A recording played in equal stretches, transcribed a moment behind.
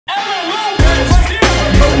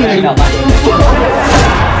Ladies and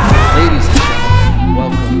gentlemen,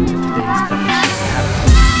 welcome to today's episode.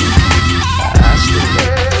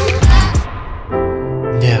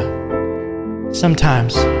 Yeah.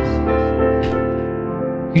 Sometimes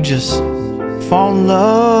you just fall in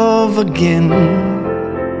love again.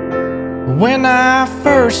 When I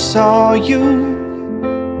first saw you,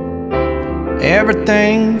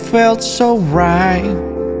 everything felt so right.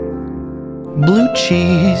 Blue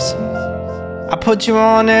cheese, I put you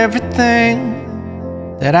on everything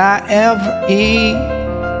that I ever eat.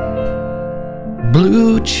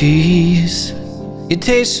 Blue cheese, you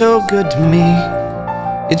taste so good to me.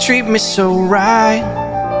 You treat me so right.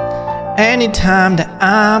 Anytime that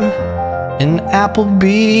I'm in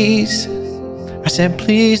Applebee's, I said,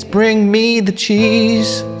 please bring me the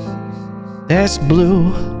cheese that's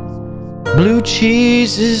blue. Blue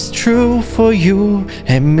cheese is true for you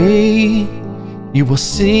and me. You will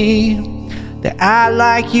see that I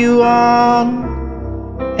like you on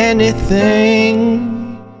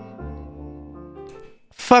anything.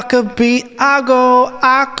 Fuck a beat, I'll go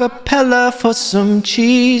a cappella for some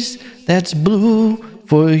cheese that's blue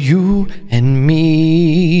for you and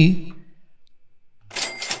me.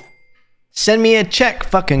 Send me a check,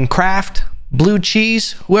 fucking Kraft. Blue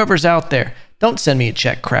cheese, whoever's out there. Don't send me a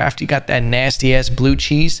check, Kraft. You got that nasty ass blue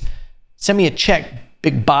cheese. Send me a check,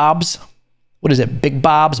 Big Bob's. What is it, Big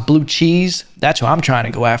Bob's blue cheese? That's what I'm trying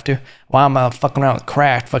to go after. While I'm fucking around with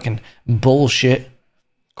Kraft, fucking bullshit.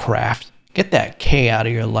 Kraft. Get that K out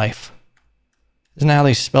of your life. Isn't that how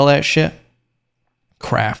they spell that shit?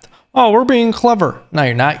 Kraft. Oh, we're being clever. No,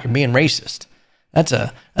 you're not. You're being racist. That's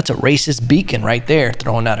a racist beacon right there,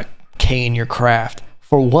 throwing out a K in your Kraft.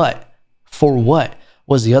 For what? For what?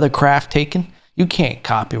 Was the other Kraft taken? You can't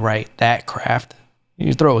copyright that Kraft.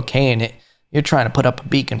 You throw a K in it, you're trying to put up a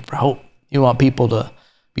beacon for hope. You want people to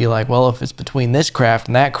be like, well, if it's between this Kraft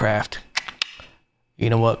and that Kraft, you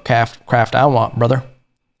know what Kraft I want, brother.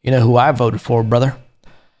 You know who I voted for, brother.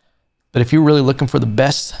 But if you're really looking for the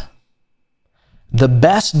best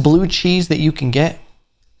blue cheese that you can get,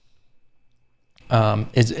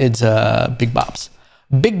 it's Big Bob's.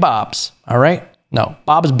 Big Bob's, all right? No,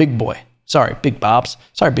 Bob's Big Boy. Sorry, Big Bob's.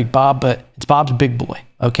 Sorry, Big Bob, but it's Bob's Big Boy,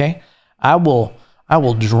 okay? I will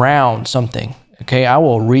drown something, okay? I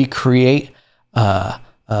will recreate a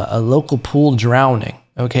local pool drowning,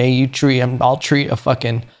 okay? I'll treat a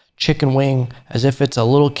fucking chicken wing as if it's a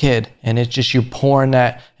little kid, and it's just you're pouring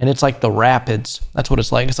that, and it's like the rapids. That's what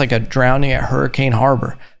it's like. It's like a drowning at Hurricane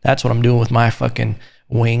Harbor. That's what I'm doing with my fucking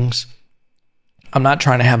wings. I'm not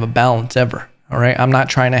trying to have a balance ever, all right? I'm not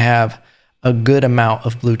trying to have a good amount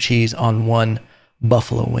of blue cheese on one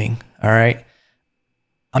buffalo wing, all right?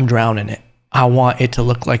 I'm drowning it. I want it to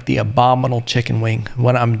look like the abominable chicken wing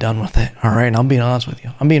when I'm done with it, all right? And I'm being honest with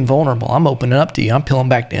you. I'm being vulnerable. I'm opening up to you. I'm peeling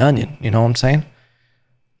back the onion. You know what I'm saying?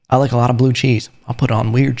 I like a lot of blue cheese. I'll put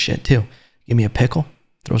on weird shit too. Give me a pickle,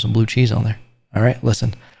 throw some blue cheese on there. All right,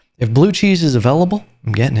 listen. If blue cheese is available,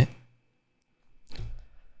 I'm getting it.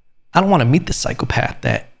 I don't want to meet the psychopath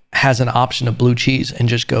that has an option of blue cheese and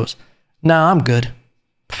just goes, nah, I'm good.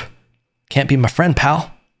 Can't be my friend,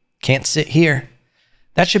 pal. Can't sit here.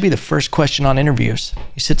 That should be the first question on interviews.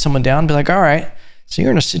 You sit someone down and be like, all right, so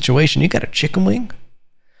you're in a situation, you got a chicken wing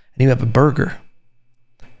and you have a burger.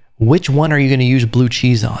 Which one are you going to use blue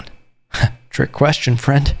cheese on? Trick question,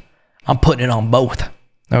 friend. I'm putting it on both,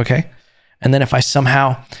 okay? And then if I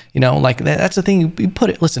somehow, like that's the thing, you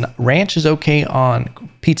put it, listen, ranch is okay on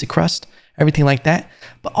pizza crust, everything like that,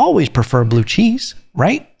 but always prefer blue cheese,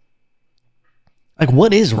 right? Like,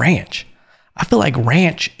 what is ranch? I feel like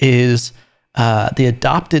ranch is the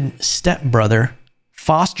adopted stepbrother,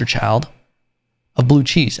 foster child of blue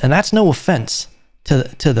cheese. And that's no offense to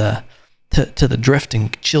the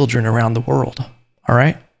drifting children around the world, all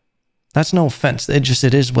right? That's no offense.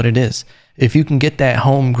 It is what it is. If you can get that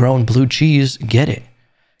homegrown blue cheese, get it.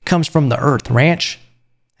 It comes from the earth. Ranch,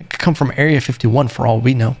 it could come from Area 51 for all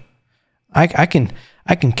we know. I can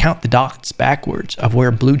count the dots backwards of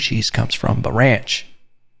where blue cheese comes from, but ranch,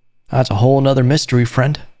 that's a whole nother mystery,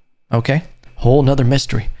 friend. Okay? Whole nother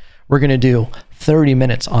mystery. We're going to do 30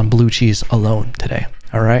 minutes on blue cheese alone today.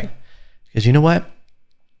 All right? Because you know what?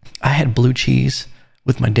 I had blue cheese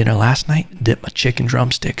with my dinner last night, dipped my chicken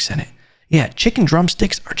drumsticks in it. Yeah, chicken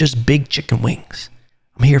drumsticks are just big chicken wings.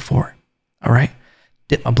 I'm here for it. All right?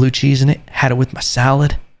 Dipped my blue cheese in it, had it with my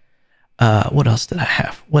salad. What else did I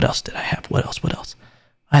have? What else? I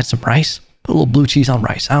had some rice. Put a little blue cheese on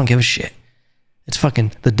rice. I don't give a shit. It's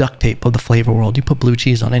fucking the duct tape of the flavor world. You put blue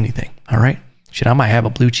cheese on anything, all right? Shit, I might have a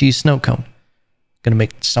blue cheese snow cone. Gonna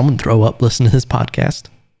make someone throw up listening to this podcast.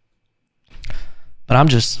 But I'm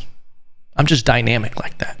just I'm just dynamic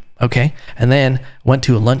like that. Okay. And then went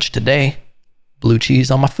to a lunch today, blue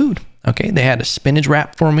cheese on my food. Okay. They had a spinach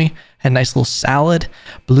wrap for me, had a nice little salad,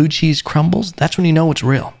 blue cheese crumbles. That's when you know it's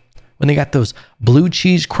real. When they got those blue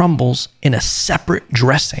cheese crumbles in a separate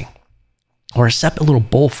dressing or a separate little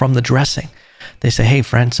bowl from the dressing. They say, hey,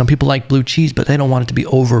 friend, some people like blue cheese, but they don't want it to be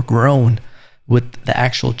overgrown with the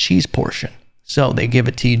actual cheese portion. So they give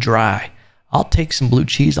it to you dry. I'll take some blue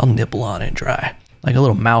cheese. I'll nibble on it dry. Like a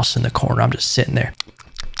little mouse in the corner. I'm just sitting there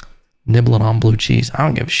nibbling on blue cheese. I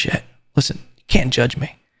don't give a shit. Listen, you can't judge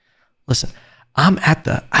me. Listen, I'm at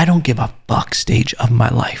the I don't give a fuck stage of my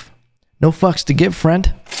life. No fucks to give,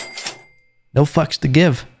 friend. No fucks to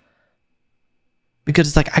give. Because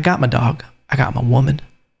it's like, I got my dog. I got my woman.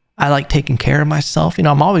 I like taking care of myself. You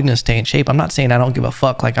know, I'm always going to stay in shape. I'm not saying I don't give a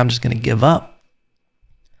fuck, like I'm just going to give up.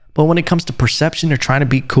 But when it comes to perception or trying to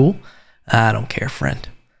be cool, I don't care, friend.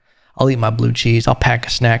 I'll eat my blue cheese. I'll pack a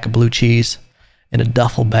snack of blue cheese in a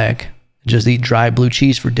duffel bag and just eat dry blue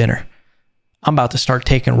cheese for dinner. I'm about to start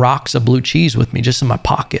taking rocks of blue cheese with me just in my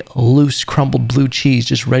pocket. Loose, crumbled blue cheese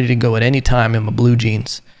just ready to go at any time in my blue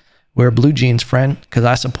jeans. Wear blue jeans, friend, because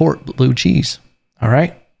I support blue cheese. All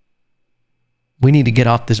right? We need to get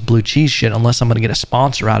off this blue cheese shit unless I'm going to get a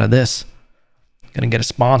sponsor out of this. Going to get a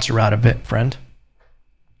sponsor out of it, friend.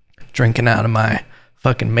 Drinking out of my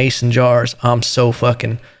fucking mason jars. I'm so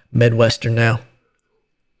fucking Midwestern now.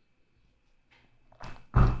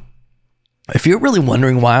 If you're really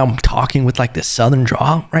wondering why I'm talking with like this southern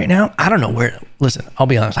drawl right now, I don't know where. Listen, I'll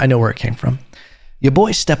be honest. I know where it came from. Your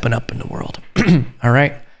boy's stepping up in the world. All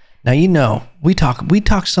right? Now, you know, we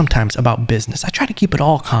talk sometimes about business. I try to keep it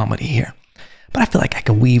all comedy here. But I feel like I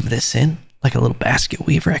can weave this in, like a little basket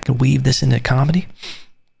weaver. I can weave this into comedy.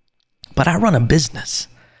 But I run a business.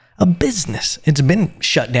 A business. It's been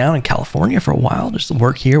shut down in California for a while. Just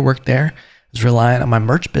work here, work there. I was relying on my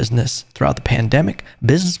merch business throughout the pandemic.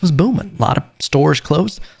 Business was booming. A lot of stores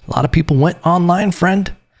closed. A lot of people went online,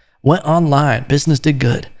 friend. Went online. Business did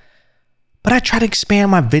good. But I try to expand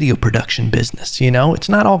my video production business, you know? It's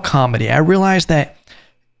not all comedy. I realize that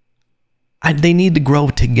they need to grow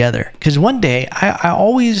together. Because one day,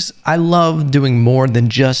 I love doing more than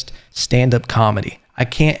just stand-up comedy. I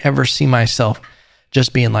can't ever see myself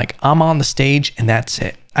just being like, I'm on the stage and that's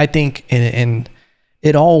it. I think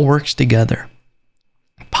it all works together.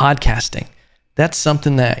 Podcasting. That's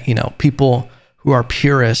something that, you know, people who are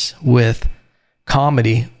purists with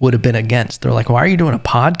comedy would have been against. They're like, why are you doing a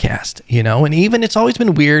podcast? You know, and even it's always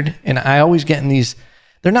been weird. And I always get in these,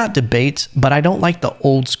 they're not debates, but I don't like the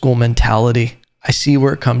old school mentality. I see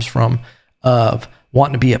where it comes from of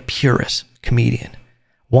wanting to be a purist comedian,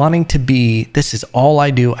 wanting to be, this is all I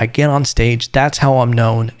do. I get on stage. That's how I'm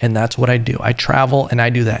known. And that's what I do. I travel and I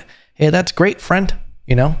do that. Hey, that's great, friend.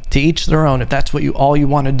 You know, to each their own, if that's what all you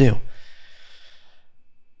want to do.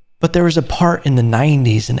 But there was a part in the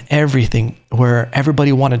 90s and everything where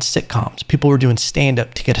everybody wanted sitcoms. People were doing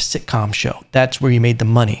stand-up to get a sitcom show. That's where you made the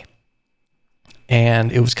money.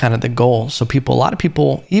 And it was kind of the goal. So a lot of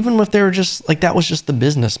people, even if they were just like, that was just the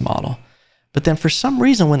business model. But then for some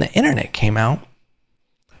reason, when the internet came out,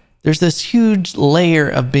 there's this huge layer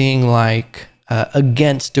of being like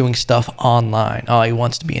against doing stuff online. Oh, he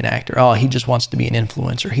wants to be an actor. Oh, he just wants to be an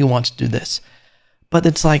influencer. He wants to do this. But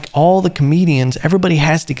it's like all the comedians, everybody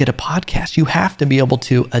has to get a podcast. You have to be able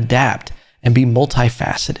to adapt and be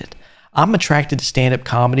multifaceted. I'm attracted to stand-up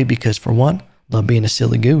comedy because, for one, love being a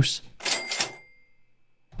silly goose.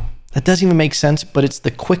 That doesn't even make sense, but it's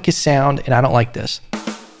the quickest sound, and I don't like this.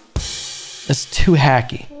 It's too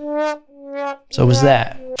hacky. So was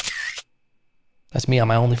that. That's me on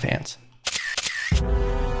my OnlyFans.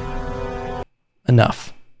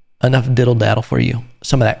 Enough diddle-daddle for you.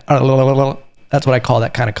 Some of that. That's what I call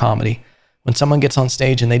that kind of comedy. When someone gets on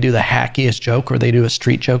stage and they do the hackiest joke or they do a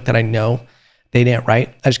street joke that I know they didn't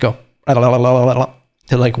write, I just go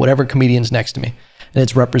to like whatever comedian's next to me. And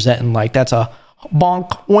it's representing like, that's a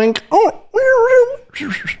bonk, wink,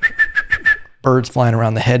 birds flying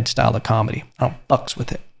around the head style of comedy. I don't fucks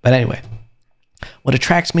with it. But anyway, what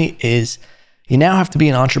attracts me is you now have to be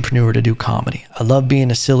an entrepreneur to do comedy. I love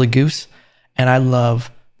being a silly goose and I love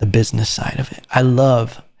the business side of it. I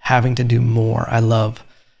love having to do more. I love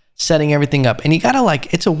setting everything up. And you gotta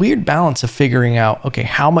like, it's a weird balance of figuring out, okay,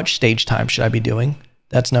 how much stage time should I be doing?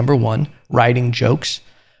 That's number one. Writing jokes.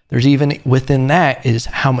 There's even within that is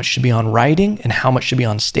how much should be on writing and how much should be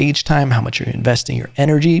on stage time, how much you're investing your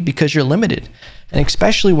energy because you're limited. And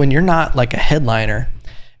especially when you're not like a headliner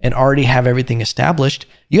and already have everything established,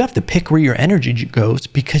 you have to pick where your energy goes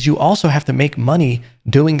because you also have to make money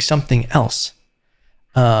doing something else.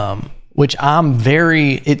 Which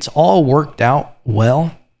it's all worked out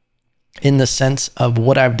well. in the sense of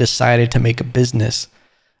what I've decided to make a business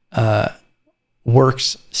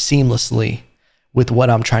works seamlessly with what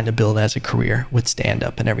I'm trying to build as a career with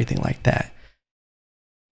stand-up and everything like that.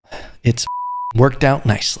 It's worked out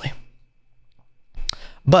nicely.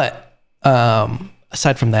 But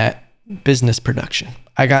aside from that, business production.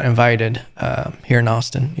 I got invited here in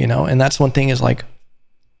Austin, you know, and that's one thing is like,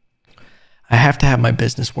 I have to have my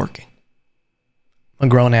business working. I'm a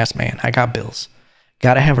grown-ass man. I got bills.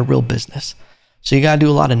 Got to have a real business. So you got to do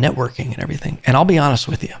a lot of networking and everything. And I'll be honest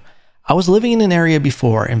with you. I was living in an area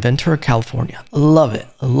before in Ventura, California. Love it.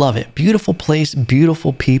 Love it. Beautiful place,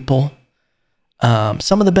 beautiful people.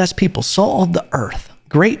 Some of the best people, salt of the earth.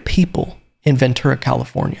 Great people in Ventura,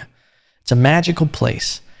 California. It's a magical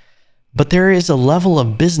place. But there is a level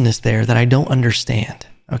of business there that I don't understand,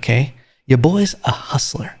 okay? Your boy's a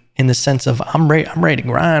hustler in the sense of I'm ready to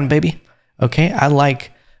grind, baby. Okay? I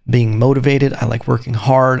like being motivated. I like working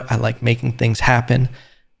hard. I like making things happen,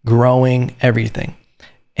 growing, everything.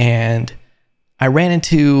 And I ran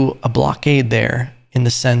into a blockade there in the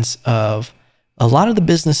sense of a lot of the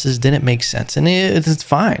businesses didn't make sense. And it's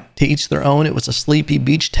fine. To each their own. It was a sleepy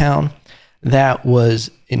beach town that was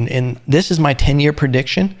in this is my 10-year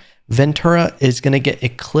prediction. Ventura is going to get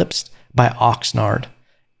eclipsed by Oxnard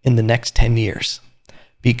in the next 10 years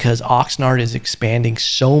because Oxnard is expanding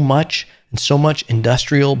so much and so much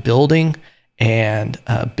industrial building and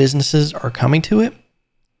businesses are coming to it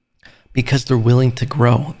because they're willing to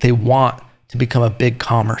grow. They want to become a big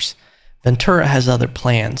commerce. Ventura has other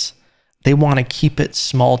plans. They want to keep it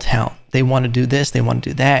small town. They want to do this. They want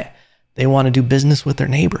to do that. They want to do business with their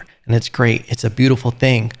neighbor. And it's great. It's a beautiful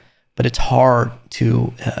thing, but it's hard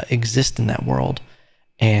to exist in that world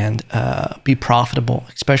and be profitable,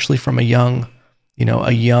 especially from a young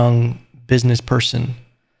business person.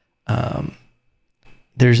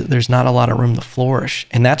 There's not a lot of room to flourish.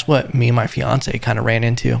 And that's what me and my fiance kind of ran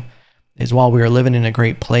into is while we were living in a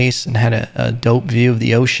great place and had a dope view of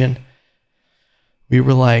the ocean, we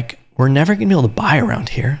were like, we're never going to be able to buy around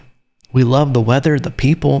here. We love the weather, the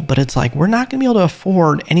people, but it's like, we're not going to be able to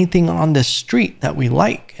afford anything on this street that we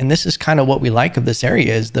like. And this is kind of what we like of this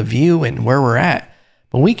area is the view and where we're at,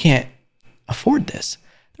 but we can't afford this.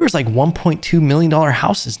 There was like $1.2 million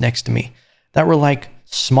houses next to me that were like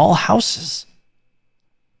small houses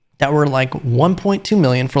that were like 1.2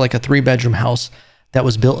 million for like a 3-bedroom house that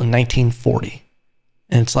was built in 1940.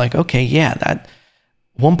 And it's like, okay, yeah, that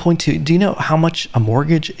 1.2, do you know how much a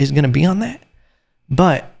mortgage is going to be on that?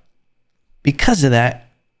 But because of that,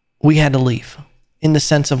 we had to leave in the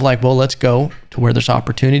sense of like, well, let's go to where there's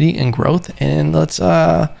opportunity and growth and let's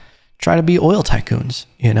try to be oil tycoons,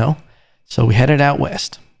 you know? So we headed out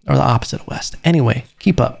west or the opposite of west. Anyway,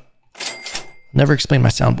 keep up. Never explain my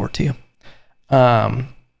soundboard to you.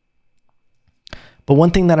 But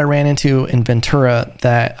one thing that I ran into in Ventura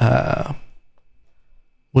that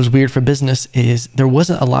was weird for business is there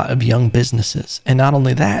wasn't a lot of young businesses. And not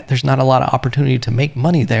only that, there's not a lot of opportunity to make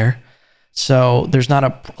money there. So there's not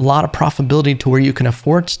a lot of profitability to where you can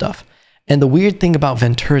afford stuff. And the weird thing about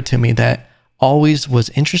Ventura to me that always was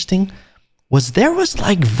interesting was there was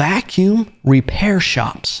like vacuum repair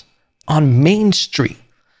shops on Main Street.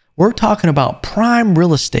 We're talking about prime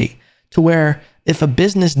real estate to where if a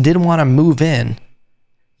business did want to move in,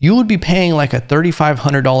 you would be paying like a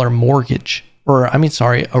 $3,500 mortgage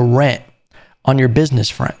a rent on your business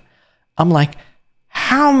front. I'm like,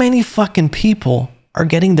 how many fucking people are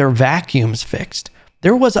getting their vacuums fixed?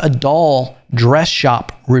 There was a doll dress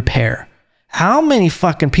shop repair. How many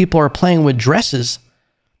fucking people are playing with dresses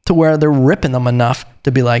to where they're ripping them enough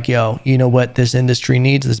to be like, yo, you know what this industry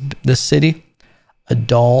needs, this city? A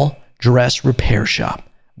doll dress repair shop.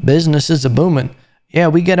 Businesses are booming. Yeah,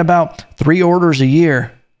 we get about 3 orders a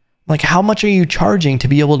year. Like, how much are you charging to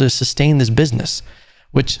be able to sustain this business?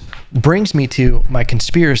 Which brings me to my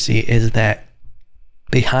conspiracy is that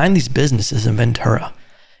behind these businesses in Ventura,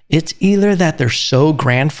 it's either that they're so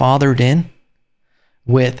grandfathered in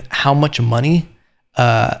with how much money,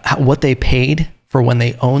 what they paid for when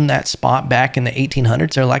they owned that spot back in the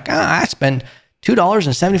 1800s. They're like, I spend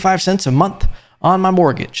 $2.75 a month on my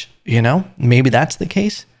mortgage. You know, maybe that's the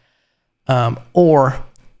case. Or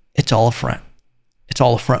it's all a front. It's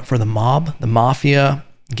all a front for the mob, the mafia,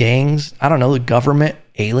 gangs, I don't know, the government,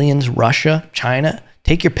 aliens, Russia, China.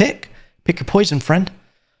 Take your pick. Pick your poison, friend.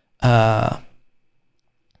 But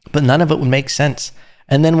none of it would make sense.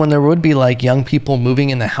 And then when there would be like young people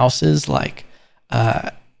moving in the houses, like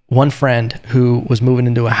one friend who was moving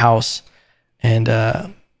into a house and I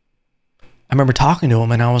remember talking to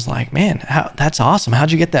him and I was like, man, that's awesome.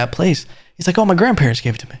 How'd you get that place? He's like, oh, my grandparents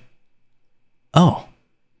gave it to me. Oh,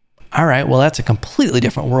 all right, well, that's a completely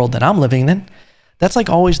different world than I'm living in. That's like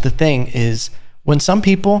always the thing is when some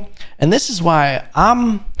people, and this is why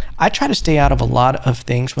I try to stay out of a lot of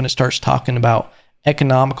things when it starts talking about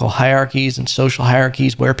economical hierarchies and social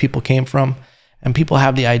hierarchies, where people came from. And people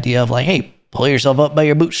have the idea of like, hey, pull yourself up by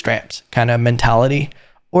your bootstraps kind of mentality,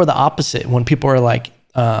 or the opposite when people are like,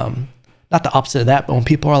 not the opposite of that, but when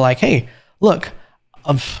people are like, hey, look,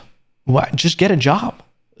 just get a job.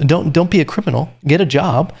 Don't be a criminal. Get a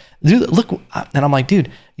job. Look, and I'm like, dude,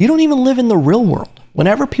 you don't even live in the real world.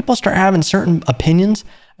 Whenever people start having certain opinions,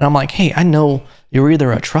 and I'm like, hey, I know you're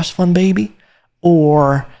either a trust fund baby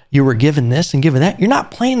or you were given this and given that. You're not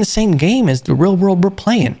playing the same game as the real world we're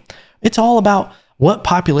playing. It's all about what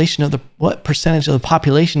percentage of the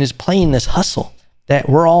population is playing this hustle that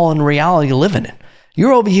we're all in reality living in.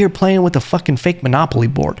 You're over here playing with a fucking fake Monopoly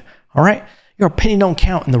board. All right. Your opinion don't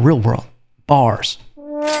count in the real world. Bars.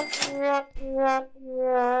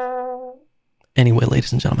 Anyway,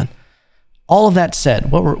 ladies and gentlemen, all of that said,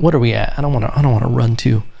 what are we at? I don't want to run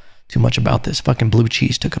too much about this. Fucking blue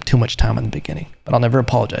cheese took up too much time in the beginning, but I'll never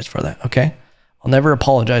apologize for that. Okay. I'll never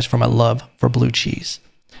apologize for my love for blue cheese.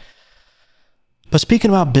 But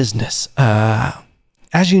speaking about business,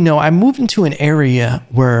 as you know, I moved into an area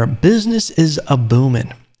where business is a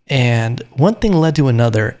booming, and one thing led to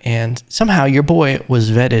another, and somehow your boy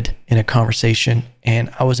was vetted in a conversation,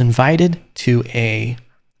 and I was invited to an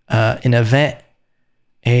event,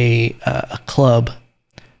 a club.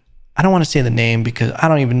 I don't want to say the name because I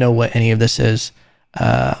don't even know what any of this is,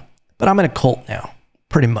 but I'm in a cult now,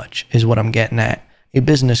 pretty much is what I'm getting at. A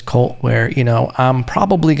business cult where, you know, I'm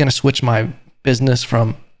probably going to switch my business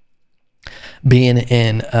from being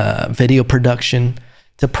in video production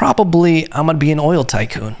to probably I'm gonna be an oil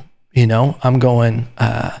tycoon. You know, I'm going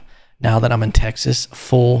now that I'm in Texas,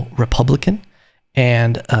 full Republican.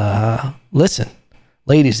 And listen,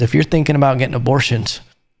 ladies, if you're thinking about getting abortions,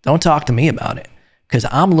 don't talk to me about it, because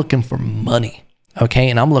I'm looking for money,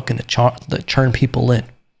 okay? And I'm looking to churn people in.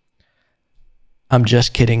 I'm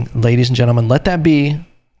just kidding, ladies and gentlemen. Let that be.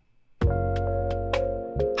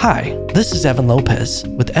 Hi, this is Evan Lopez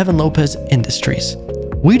with Evan Lopez Industries.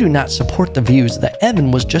 We do not support the views that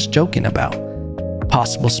Evan was just joking about.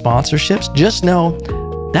 Possible sponsorships, just know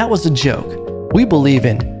that was a joke. We believe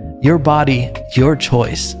in your body, your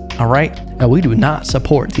choice, all right? And we do not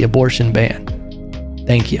support the abortion ban.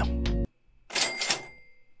 Thank you.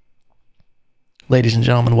 Ladies and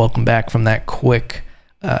gentlemen, welcome back from that quick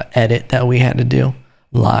edit that we had to do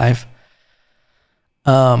live.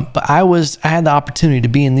 But I had the opportunity to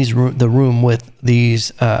be in the room with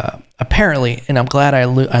these, apparently, and I'm glad I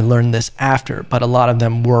learned this after, but a lot of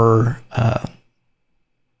them were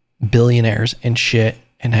billionaires and shit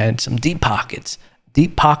and had some deep pockets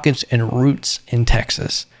and roots in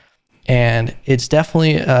Texas. And it's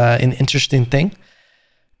definitely an interesting thing.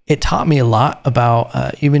 It taught me a lot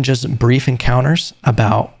about even just brief encounters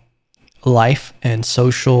about life and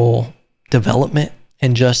social development,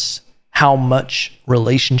 and just how much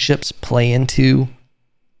relationships play into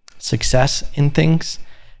success in things.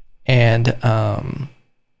 And it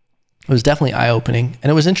was definitely eye-opening,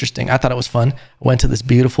 and it was interesting. I thought it was fun. I went to this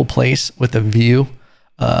beautiful place with a view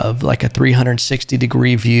of like a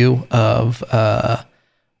 360-degree view of the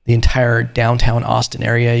entire downtown Austin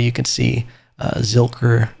area. You could see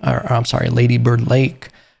Lady Bird Lake.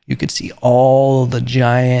 You could see all the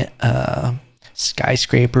giant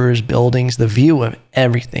skyscrapers, buildings, the view of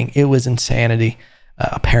everything. It was insanity.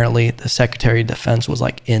 Apparently the Secretary of Defense was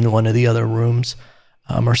like in one of the other rooms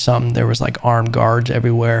or something. There was like armed guards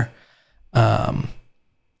everywhere.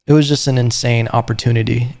 It was just an insane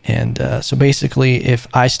opportunity. And so basically, if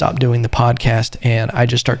I stop doing the podcast and I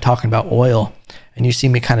just start talking about oil and you see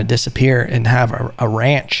me kind of disappear and have a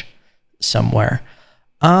ranch somewhere,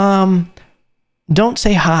 don't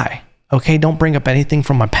say hi, okay? Don't bring up anything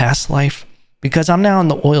from my past life, because I'm now in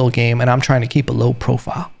the oil game and I'm trying to keep a low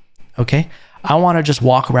profile, okay? I want to just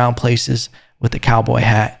walk around places with a cowboy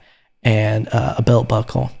hat and a belt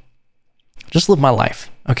buckle. Just live my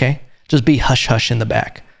life, okay? Just be hush-hush in the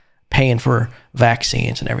back, paying for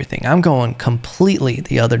vaccines and everything. I'm going completely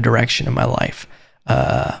the other direction in my life.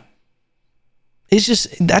 It's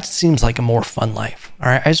just, that seems like a more fun life, all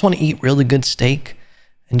right? I just want to eat really good steak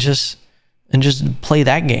and just play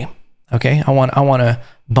that game, okay? I want to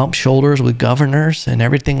bump shoulders with governors and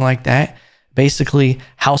everything like that. Basically,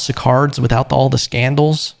 House of Cards without all the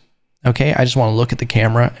scandals, okay? I just want to look at the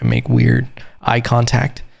camera and make weird eye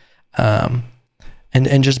contact, and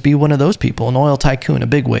just be one of those people, an oil tycoon, a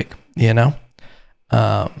bigwig, you know?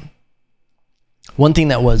 One thing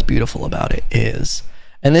that was beautiful about it is,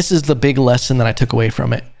 and this is the big lesson that I took away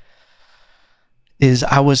from it, is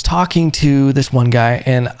I was talking to this one guy,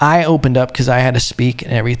 and I opened up because I had to speak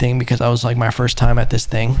and everything, because I was like my first time at this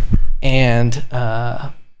thing. And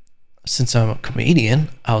since I'm a comedian,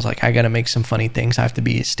 I was like, I got to make some funny things. I have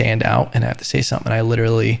to stand out, and I have to say something. I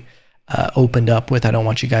literally opened up with, I don't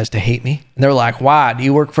want you guys to hate me. And they're like, why? Do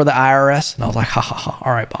you work for the IRS? And I was like, ha ha ha.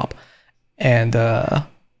 All right, Bob. And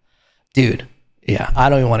dude, yeah, I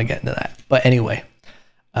don't even want to get into that. But anyway,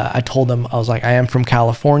 I told them, I was like, I am from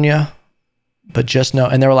California, but just know.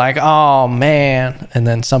 And they were like, oh man. And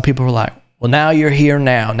then some people were like, well, now you're here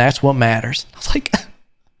now, and that's what matters. I was like,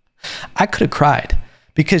 I could have cried,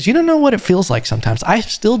 because you don't know what it feels like sometimes. I'm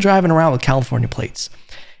still driving around with California plates,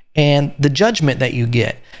 and the judgment that you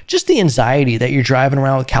get, just the anxiety that you're driving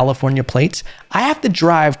around with California plates. I have to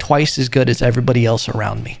drive twice as good as everybody else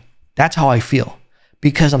around me. That's how I feel,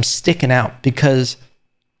 because I'm sticking out, because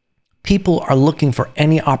people are looking for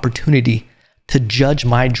any opportunity to judge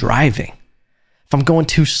my driving. If I'm going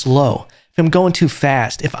too slow, if I'm going too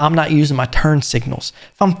fast, if I'm not using my turn signals,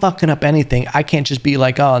 if I'm fucking up anything, I can't just be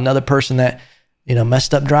like, oh, another person that, you know,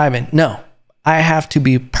 messed up driving. No, I have to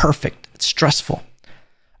be perfect. It's stressful.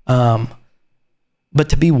 But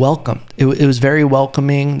to be welcomed, it was very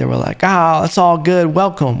welcoming. They were like, oh, it's all good.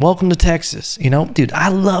 Welcome to Texas. You know, dude, I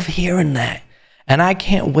love hearing that. And I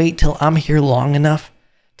can't wait till I'm here long enough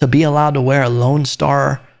to be allowed to wear a Lone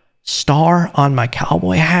Star on my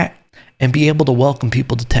cowboy hat and be able to welcome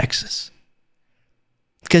people to Texas.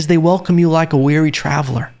 Because they welcome you like a weary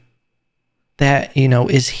traveler that, you know,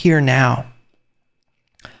 is here now,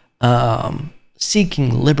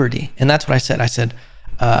 seeking liberty. And that's what I said. I said,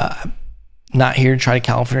 not here to try to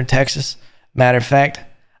California, Texas. Matter of fact,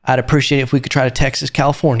 I'd appreciate it if we could try to Texas,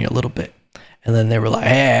 California a little bit. And then they were like,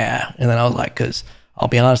 yeah. And then I was like, because I'll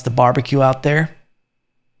be honest, the barbecue out there,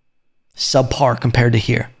 subpar compared to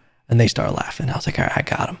here. And they started laughing. I was like, all right, I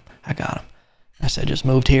got him. I said, just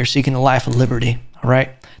moved here seeking a life of liberty. All right.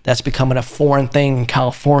 That's becoming a foreign thing in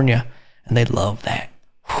California. And they love that.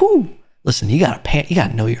 Whew. Listen, you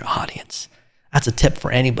gotta know your audience. That's a tip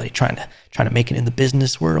for anybody trying to make it in the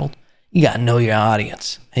business world. You gotta know your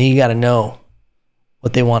audience, and you gotta know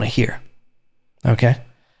what they want to hear. Okay?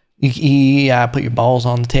 You gotta put your balls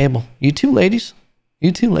on the table. You too, ladies.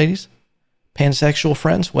 Pansexual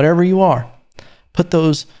friends, whatever you are. Put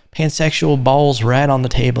those pansexual balls right on the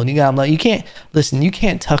table. And you got them like, you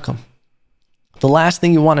can't tuck them. The last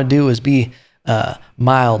thing you want to do is be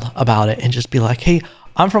mild about it and just be like, hey,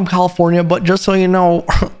 I'm from California, but just so you know,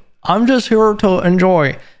 I'm just here to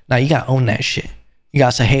enjoy. Now you got to own that shit. You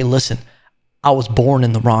got to say, hey, listen, I was born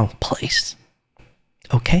in the wrong place.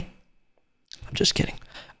 Okay? I'm just kidding.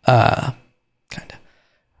 Kind of.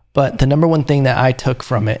 But the number one thing that I took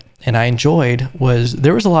from it and I enjoyed was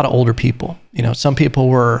there was a lot of older people. You know, some people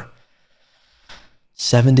were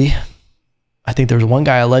 70. I think there was one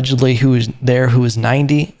guy allegedly who was there who was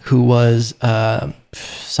 90, who was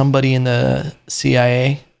somebody in the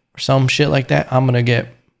CIA or some shit like that. I'm going to get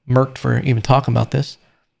murked for even talking about this.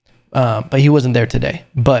 But he wasn't there today.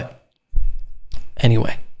 But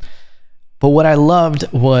anyway. But what I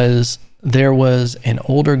loved was there was an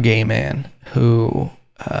older gay man who,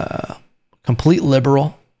 complete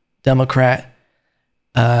liberal, Democrat,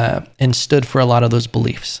 and stood for a lot of those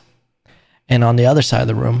beliefs. And on the other side of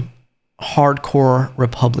the room, hardcore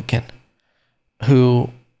Republican who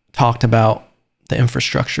talked about the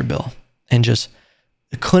infrastructure bill and just,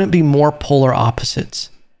 it couldn't be more polar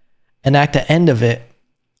opposites. And at the end of it,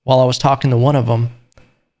 while I was talking to one of them,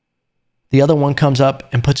 the other one comes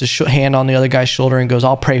up and puts his hand on the other guy's shoulder and goes,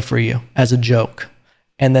 I'll pray for you, as a joke.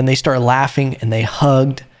 And then they started laughing and they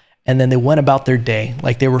hugged and then they went about their day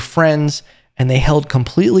like they were friends, and they held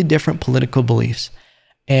completely different political beliefs.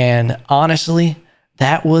 And honestly,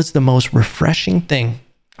 that was the most refreshing thing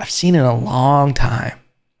I've seen in a long time.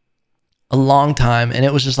 And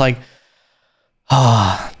it was just like,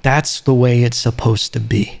 that's the way it's supposed to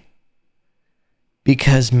be.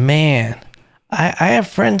 Because man, I have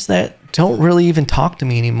friends that don't really even talk to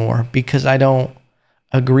me anymore because I don't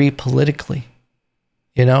agree politically.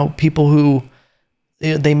 You know, people who,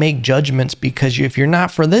 they make judgments because if you're not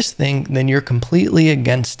for this thing, then you're completely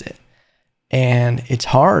against it. And it's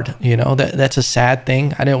hard, you know, that's a sad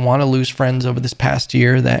thing. I didn't want to lose friends over this past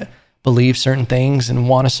year that believe certain things and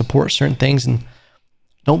want to support certain things and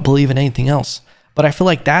don't believe in anything else. But I feel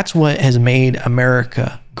like that's what has made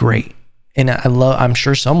America great. And I'm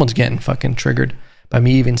sure someone's getting fucking triggered by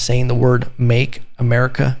me even saying the word make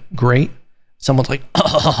America great. Someone's like,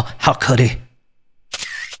 oh, how could he?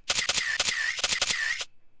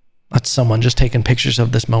 That's someone just taking pictures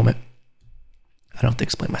of this moment. I don't have to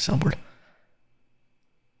explain my soundboard.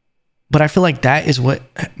 But I feel like that is what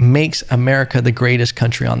makes America the greatest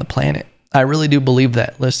country on the planet. I really do believe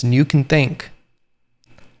that. Listen, you can think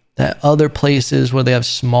that other places where they have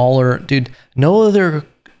smaller, dude, no other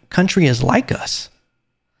country is like us.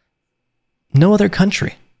 No other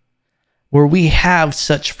country where we have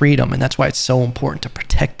such freedom. And that's why it's so important to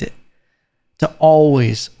protect it, to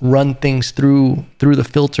always run things through the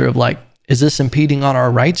filter of like, is this impeding on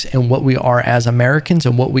our rights and what we are as Americans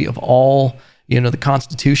and what we have all, the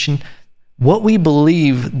Constitution, what we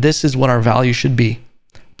believe, this is what our value should be.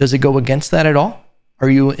 Does it go against that at all? Are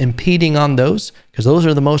you impeding on those? Because those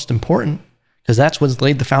are the most important, because that's what's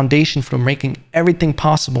laid the foundation for making everything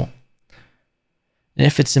possible. And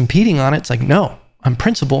if it's impeding on it, it's like, no, on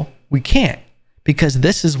principle, we can't, because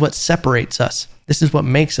this is what separates us. This is what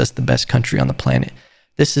makes us the best country on the planet.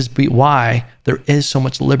 This is why there is so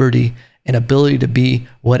much liberty and ability to be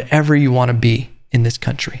whatever you want to be in this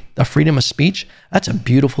country. The freedom of speech, that's a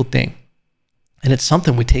beautiful thing. And it's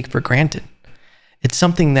something we take for granted. It's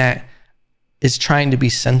something that is trying to be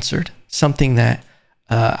censored, something that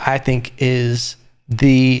I think is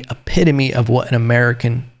the epitome of what an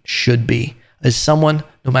American should be, is someone,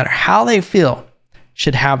 no matter how they feel,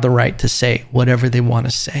 should have the right to say whatever they want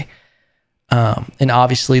to say. And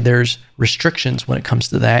obviously there's restrictions when it comes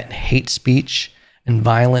to that, hate speech and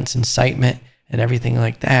violence, incitement, and everything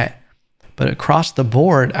like that. But across the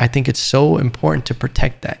board, I think it's so important to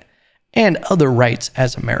protect that and other rights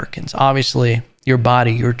as Americans. Obviously, your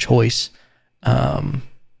body, your choice. I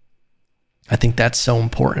think that's so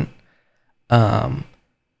important. But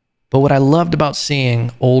what I loved about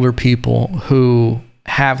seeing older people who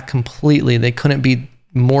have completely, they couldn't be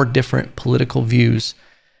more different political views.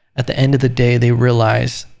 At the end of the day, they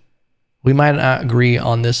realize we might not agree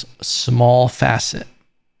on this small facet.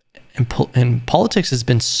 And politics has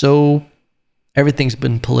been so, everything's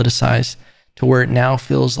been politicized to where it now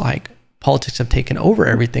feels like politics have taken over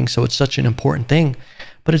everything. So it's such an important thing,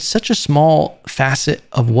 but it's such a small facet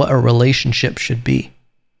of what a relationship should be.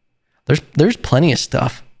 There's plenty of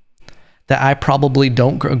stuff that I probably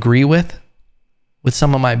don't agree with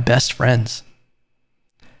some of my best friends.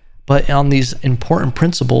 But on these important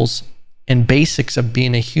principles and basics of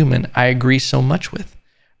being a human, I agree so much with.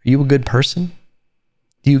 Are you a good person?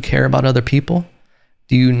 Do you care about other people?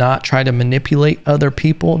 Do you not try to manipulate other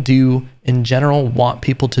people? Do you, in general, want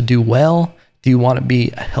people to do well? Do you want to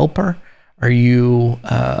be a helper? Are you,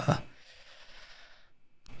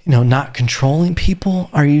 not controlling people?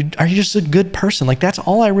 Are you just a good person? Like, that's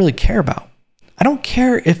all I really care about. I don't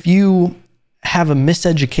care if you have a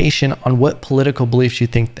miseducation on what political beliefs you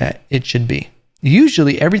think that it should be.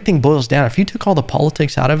 Usually, everything boils down. If you took all the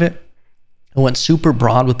politics out of it and went super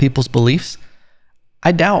broad with people's beliefs,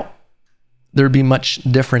 I doubt there'd be much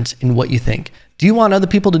difference in what you think. Do you want other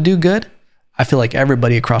people to do good? I feel like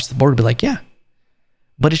everybody across the board would be like, yeah.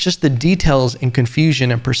 But it's just the details and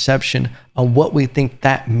confusion and perception on what we think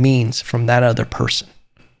that means from that other person.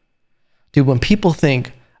 Dude, when people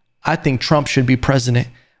think, I think Trump should be president,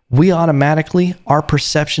 we automatically, our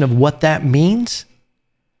perception of what that means,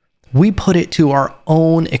 we put it to our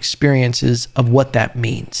own experiences of what that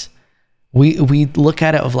means. We look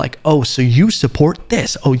at it of like, oh, so you support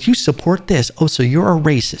this. Oh, you support this. Oh, so you're a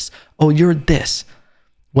racist. Oh, you're this.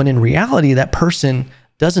 When in reality, that person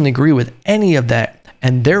doesn't agree with any of that.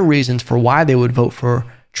 And their reasons for why they would vote for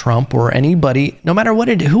Trump or anybody, no matter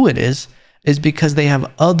who it is because they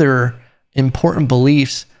have other important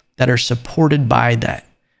beliefs that are supported by that.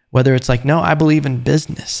 Whether it's like, no, I believe in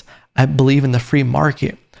business. I believe in the free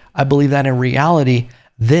market. I believe that in reality,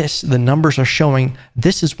 the numbers are showing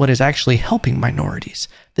this is what is actually helping minorities.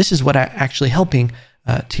 This is what actually helping,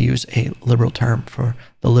 to use a liberal term for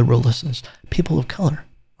the liberal listeners, people of color.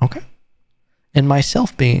 Okay. And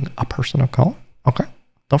myself being a person of color. Okay.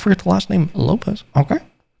 Don't forget the last name Lopez. Okay.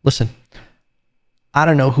 Listen, I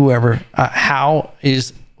don't know whoever, how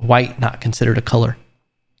is white not considered a color?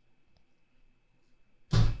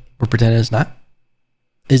 We're pretending it's not.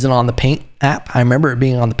 Is it on the Paint app? I remember it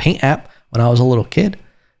being on the Paint app when I was a little kid.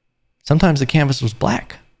 Sometimes the canvas was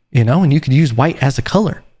black, and you could use white as a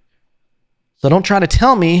color. So don't try to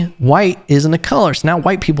tell me white isn't a color. So now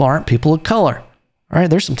white people aren't people of color. All right,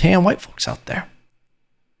 there's some tan white folks out there.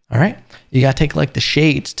 All right, you got to take like the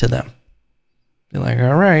shades to them. Be like,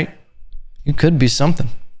 all right, you could be something.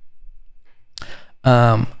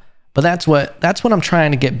 But that's what I'm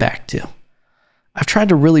trying to get back to. I've tried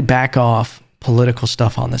to really back off political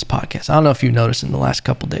stuff on this podcast. I don't know if you noticed in the last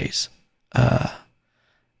couple of days that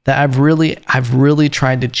I've really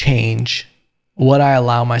tried to change what I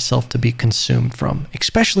allow myself to be consumed from,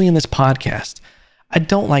 especially in this podcast. I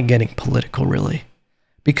don't like getting political really,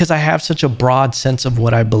 because I have such a broad sense of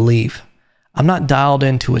what I believe. I'm not dialed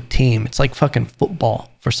into a team. It's like fucking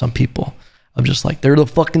football for some people. I'm just like, they're the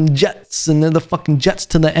fucking Jets and they're the fucking Jets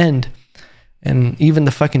to the end. And even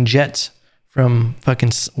the fucking Jets from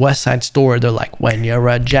fucking West Side Store, they're like, when you're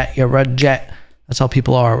a Jet, you're a Jet. That's how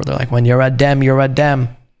people are. They're like, when you're a Dem, you're a Dem.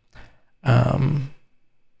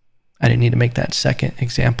 I didn't need to make that second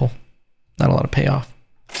example. Not a lot of payoff.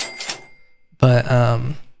 But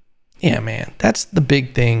yeah, man, that's the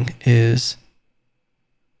big thing is,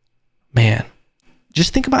 man,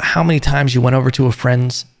 just think about how many times you went over to a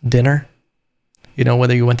friend's dinner, you know,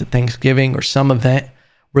 whether you went to Thanksgiving or some event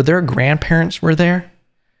where their grandparents were there,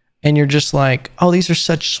 and you're just like, oh, these are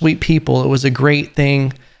such sweet people. It was a great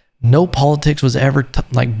thing. No politics was ever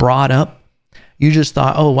like brought up. You just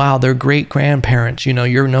thought, oh, wow, they're great grandparents. You know,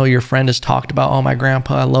 your friend has talked about, oh, my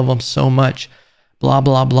grandpa, I love him so much, blah,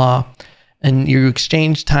 blah, blah. And you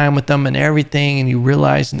exchange time with them and everything, and you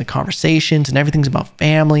realize in the conversations and everything's about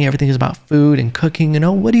family, everything is about food and cooking, and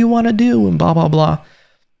oh, what do you want to do, and blah, blah, blah.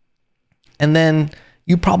 And then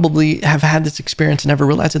you probably have had this experience and never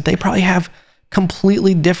realized that they probably have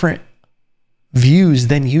completely different views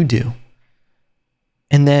than you do.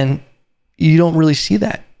 And then you don't really see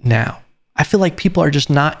that now. I feel like people are just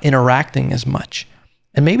not interacting as much.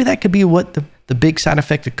 And maybe that could be what the big side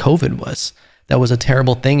effect of COVID was. That was a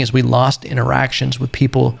terrible thing, is we lost interactions with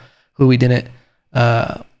people who we didn't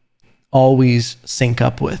always sync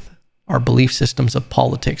up with, our belief systems of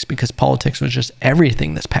politics, because politics was just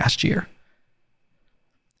everything this past year.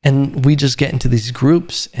 And we just get into these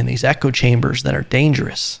groups and these echo chambers that are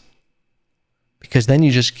dangerous, because then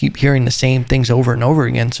you just keep hearing the same things over and over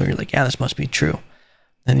again. So you're like, yeah, this must be true.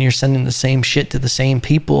 And you're sending the same shit to the same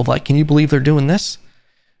people of like, can you believe they're doing this?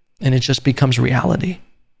 And it just becomes reality.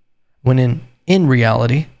 When in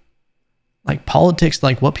reality, like politics,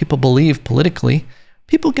 like what people believe politically,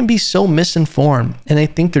 people can be so misinformed and they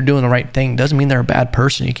think they're doing the right thing. Doesn't mean they're a bad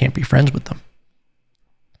person. You can't be friends with them.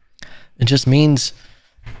 It just means,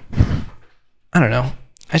 I don't know.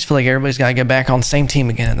 I just feel like everybody's got to get back on the same team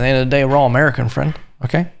again. At the end of the day, we're all American, friend.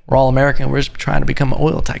 Okay? We're all American. We're just trying to become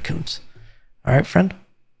oil tycoons. All right, friend?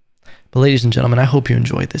 But ladies and gentlemen, I hope you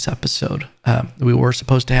enjoyed this episode. We were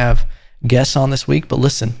supposed to have guests on this week, but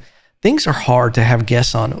listen, things are hard to have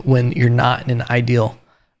guests on when you're not in an ideal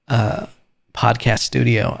podcast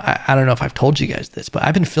studio. I don't know if I've told you guys this, but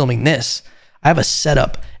I've been filming this. I have a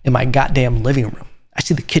setup in my goddamn living room. I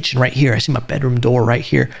see the kitchen right here. I see my bedroom door right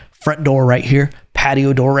here, front door right here,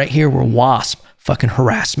 patio door right here, where wasps fucking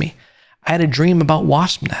harass me. I had a dream about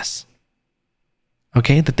wasp nests.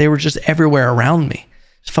 Okay? That they were just everywhere around me.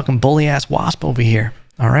 This fucking bully ass wasp over here.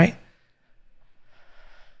 All right?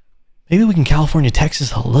 Maybe we can California,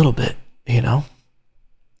 Texas a little bit, you know?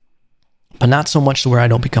 But not so much to where I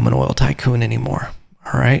don't become an oil tycoon anymore.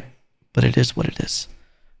 All right? But it is what it is.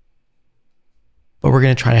 But we're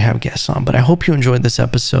going to try to have guests on. But I hope you enjoyed this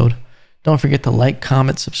episode. Don't forget to like,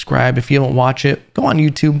 comment, subscribe. If you haven't watched it, go on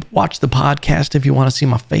YouTube. Watch the podcast if you want to see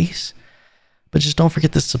my face. But just don't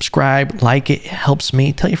forget to subscribe, like it. It helps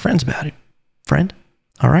me. Tell your friends about it. Friend?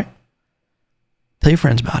 All right? Tell your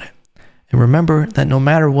friends about it. And remember that no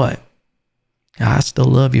matter what, I still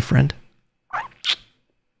love you, friend.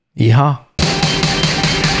 Yeehaw.